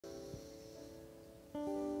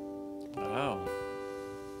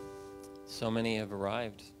So many have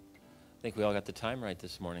arrived. I think we all got the time right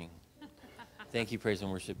this morning. Thank you, praise and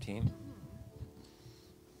worship team.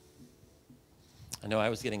 I know I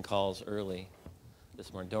was getting calls early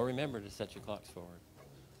this morning. Don't remember to set your clocks forward.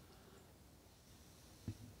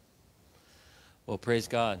 Well, praise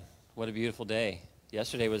God. What a beautiful day.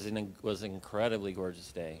 Yesterday was an incredibly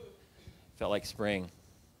gorgeous day. Felt like spring,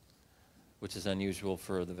 which is unusual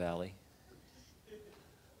for the valley.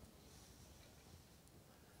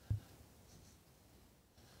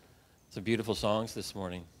 Some beautiful songs this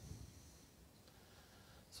morning.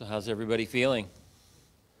 So how's everybody feeling?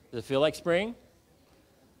 Does it feel like spring?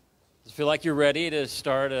 Does it feel like you're ready to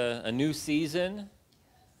start a new season?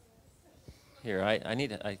 Here,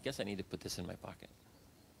 I guess I need to put this in my pocket.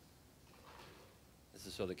 This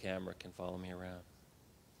is so the camera can follow me around.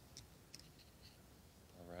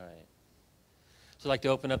 All right. So I'd like to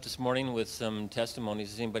open up this morning with some testimonies.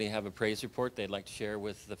 Does anybody have a praise report they'd like to share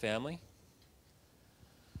with the family?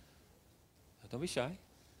 Don't be shy.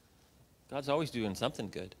 God's always doing something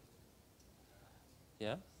good.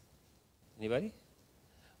 Yeah? Anybody?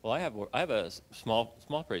 Well, I have a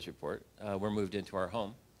small praise report. We're moved into our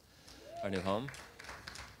home, our new home.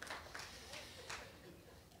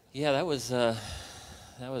 Yeah, that was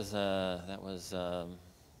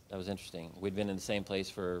interesting. We'd been in the same place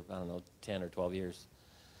for, I don't know, 10 or 12 years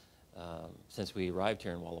since we arrived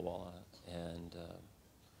here in Walla Walla, and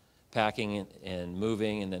packing and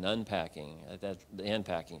moving and then unpacking. The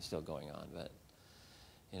unpacking is still going on, but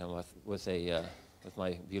you know, with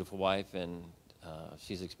my beautiful wife, and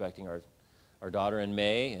she's expecting our daughter in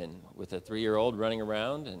May, and with a 3-year-old running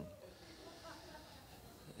around, and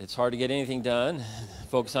it's hard to get anything done.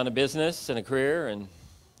 Focus on a business and a career, and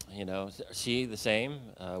you know, she the same,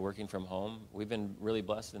 working from home. We've been really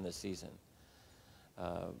blessed in this season.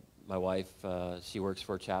 My wife, she works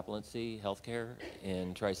for Chaplaincy Healthcare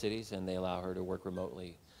in Tri-Cities, and they allow her to work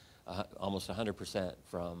remotely almost 100%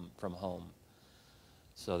 from home.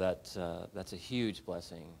 So that's a huge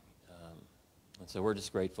blessing. And so we're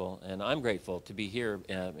just grateful, and I'm grateful to be here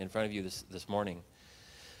in front of you this morning.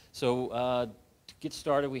 So to get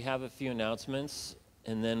started, we have a few announcements,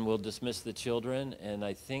 and then we'll dismiss the children. And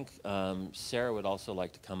I think Sarah would also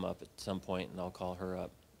like to come up at some point, and I'll call her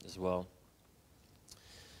up as well.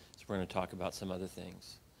 We're going to talk about some other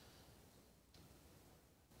things.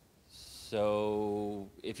 So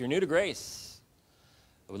if you're new to Grace,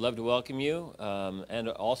 I would love to welcome you and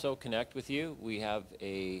also connect with you. We have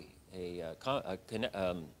a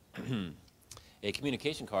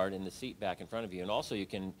communication card in the seat back in front of you, and also you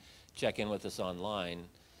can check in with us online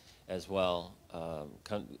as well.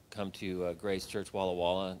 Come to Grace Church Walla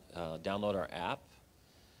Walla, download our app.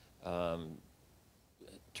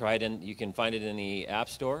 Try it, and you can find it in the App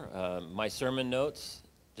Store. My sermon notes,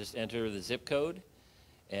 just enter the zip code,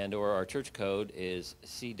 or our church code is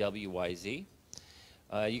CWYZ.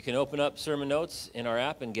 You can open up sermon notes in our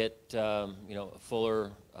app and get a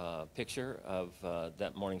fuller picture of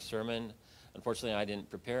that morning's sermon. Unfortunately, I didn't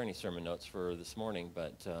prepare any sermon notes for this morning,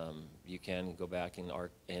 but you can go back in our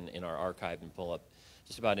archive and pull up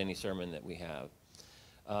just about any sermon that we have.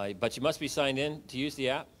 But you must be signed in to use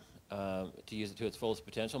the app. To use it to its fullest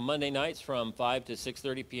potential. Monday nights from 5 to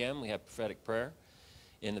 6:30 p.m. we have prophetic prayer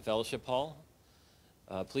in the fellowship hall.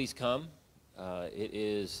 Please come. It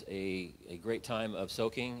is a great time of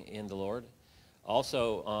soaking in the Lord.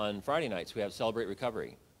 Also on Friday nights we have Celebrate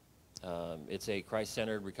Recovery. It's a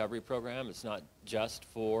Christ-centered recovery program. It's not just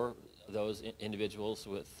for those individuals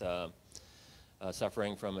with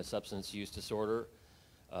suffering from a substance use disorder.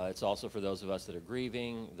 It's also for those of us that are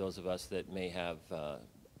grieving, those of us that may have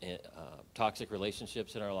toxic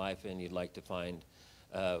relationships in our life, and you'd like to find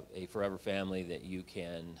a forever family that you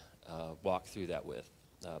can walk through that with.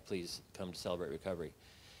 Please come to Celebrate Recovery.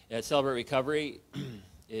 And Celebrate Recovery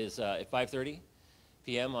is at 5:30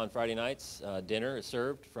 p.m. on Friday nights. Dinner is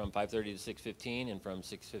served from 5:30 to 6:15, and from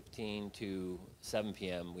 6:15 to 7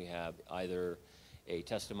 p.m. we have either a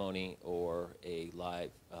testimony or a live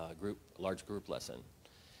large group lesson.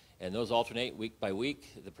 And those alternate week by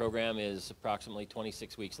week. The program is approximately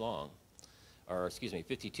 26 weeks long, or excuse me,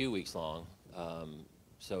 52 weeks long.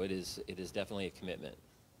 So it is definitely a commitment.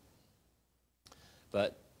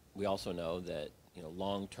 But we also know that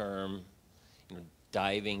long-term,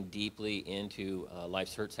 diving deeply into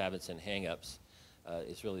life's hurts, habits, and hang-ups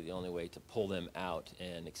is really the only way to pull them out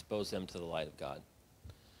and expose them to the light of God.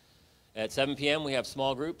 At 7 p.m. we have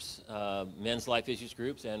small groups, men's life issues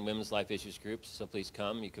groups and women's life issues groups. So please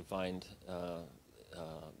come. You can find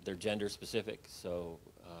they're gender specific. So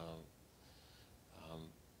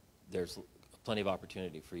there's plenty of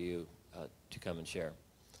opportunity for you to come and share.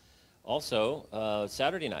 Also,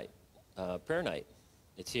 Saturday night prayer night.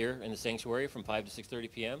 It's here in the sanctuary from 5 to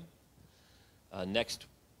 6:30 p.m. Next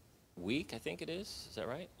week, I think it is. Is that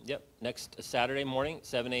right? Yep. Next Saturday morning,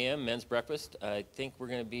 7 a.m., men's breakfast. I think we're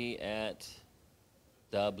going to be at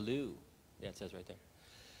the Blue. Yeah, it says right there.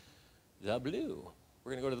 The Blue.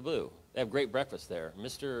 We're going to go to the Blue. They have great breakfast there.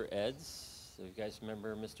 Mr. Ed's, so you guys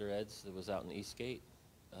remember Mr. Ed's that was out in Eastgate?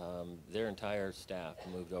 Their entire staff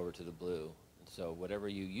moved over to the Blue. So whatever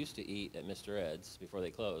you used to eat at Mr. Ed's before they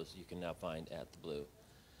closed, you can now find at the Blue.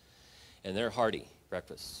 And they're hearty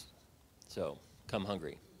breakfasts. So come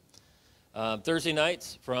hungry. Thursday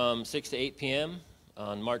nights from 6 to 8 p.m.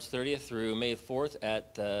 on March 30th through May 4th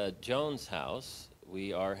at the Jones House,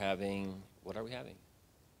 we are having, what are we having?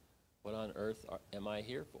 What on earth am I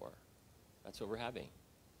here for? That's what we're having.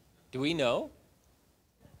 Do we know?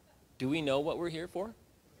 Do we know what we're here for?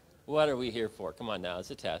 What are we here for? Come on now,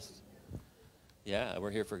 it's a test. Yeah, we're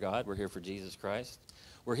here for God. We're here for Jesus Christ.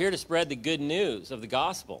 We're here to spread the good news of the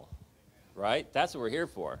gospel, right? That's what we're here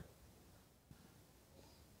for.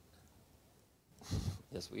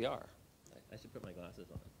 Yes, we are. I should put my glasses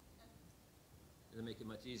on. It'll make it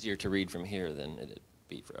much easier to read from here than it'd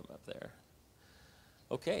be from up there.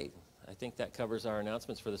 Okay, I think that covers our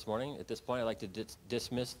announcements for this morning. At this point, I'd like to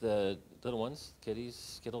dismiss the little ones, kitties,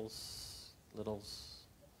 skittles, littles,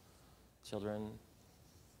 children,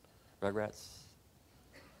 rugrats,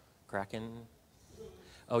 Kraken.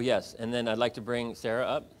 Oh, yes, and then I'd like to bring Sarah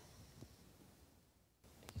up.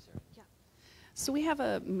 Thank you, Sarah. Yeah. So we have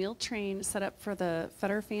a meal train set up for the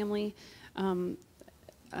Fetter family.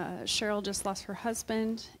 Cheryl just lost her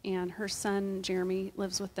husband, and her son, Jeremy,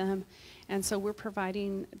 lives with them. And so we're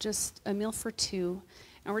providing just a meal for two.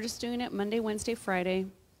 And we're just doing it Monday, Wednesday, Friday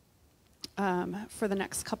for the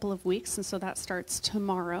next couple of weeks. And so that starts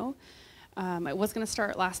tomorrow. It was going to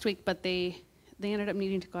start last week, but they ended up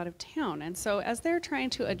needing to go out of town. And so as they're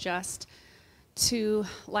trying to adjust to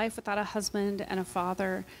life without a husband and a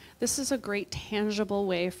father, this is a great tangible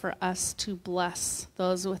way for us to bless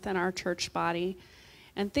those within our church body.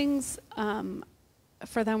 And things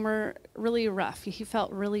for them were really rough. He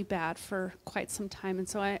felt really bad for quite some time. And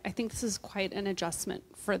so I think this is quite an adjustment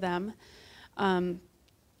for them. And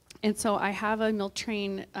so I have a meal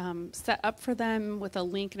train set up for them with a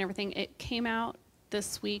link and everything. It came out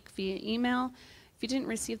this week via email. If you didn't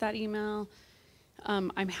receive that email,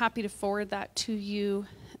 I'm happy to forward that to you.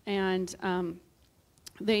 And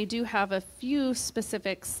they do have a few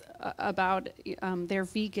specifics about they're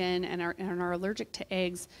vegan and are allergic to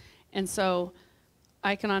eggs. And so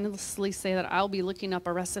I can honestly say that I'll be looking up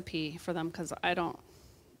a recipe for them because I don't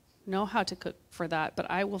know how to cook for that, but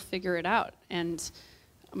I will figure it out. And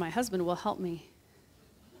my husband will help me.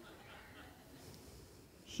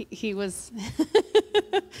 He was,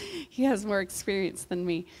 he has more experience than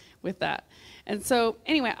me with that. And so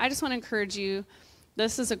anyway, I just want to encourage you.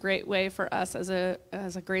 This is a great way for us as a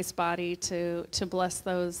grace body to bless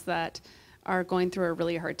those that are going through a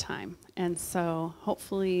really hard time. And so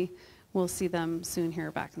hopefully we'll see them soon here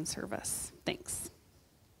back in service. Thanks.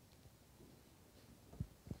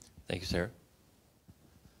 Thank you, Sarah.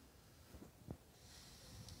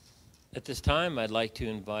 At this time, I'd like to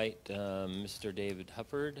invite Mr. David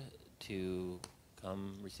Hufford to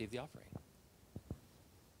come receive the offering.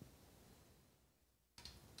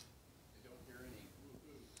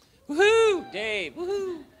 Woohoo! Dave,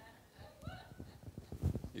 woohoo!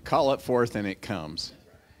 You call it forth and it comes.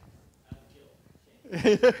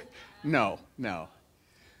 No.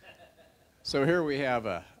 So here we have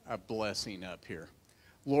a blessing up here.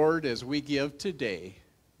 Lord, as we give today,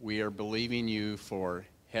 we are believing you for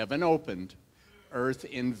heaven opened, earth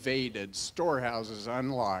invaded, storehouses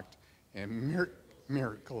unlocked, and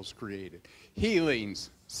miracles created,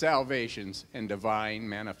 healings, salvations, and divine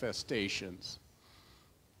manifestations.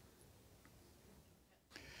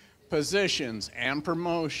 Positions and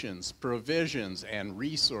promotions, provisions and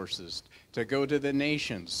resources to go to the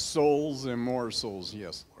nations, souls and more souls,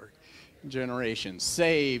 yes, Lord. Generations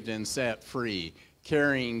saved and set free,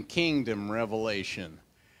 carrying kingdom revelation.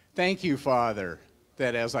 Thank you, Father,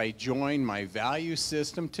 that as I join my value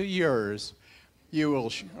system to yours, you will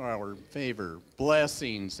shower favor,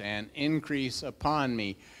 blessings, and increase upon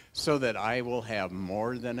me so that I will have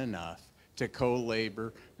more than enough to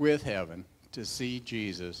co-labor with heaven to see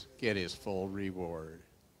Jesus get his full reward.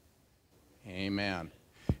 Amen.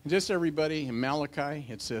 And just everybody, in Malachi,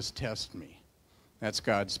 it says, test me. That's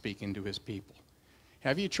God speaking to his people.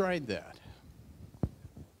 Have you tried that?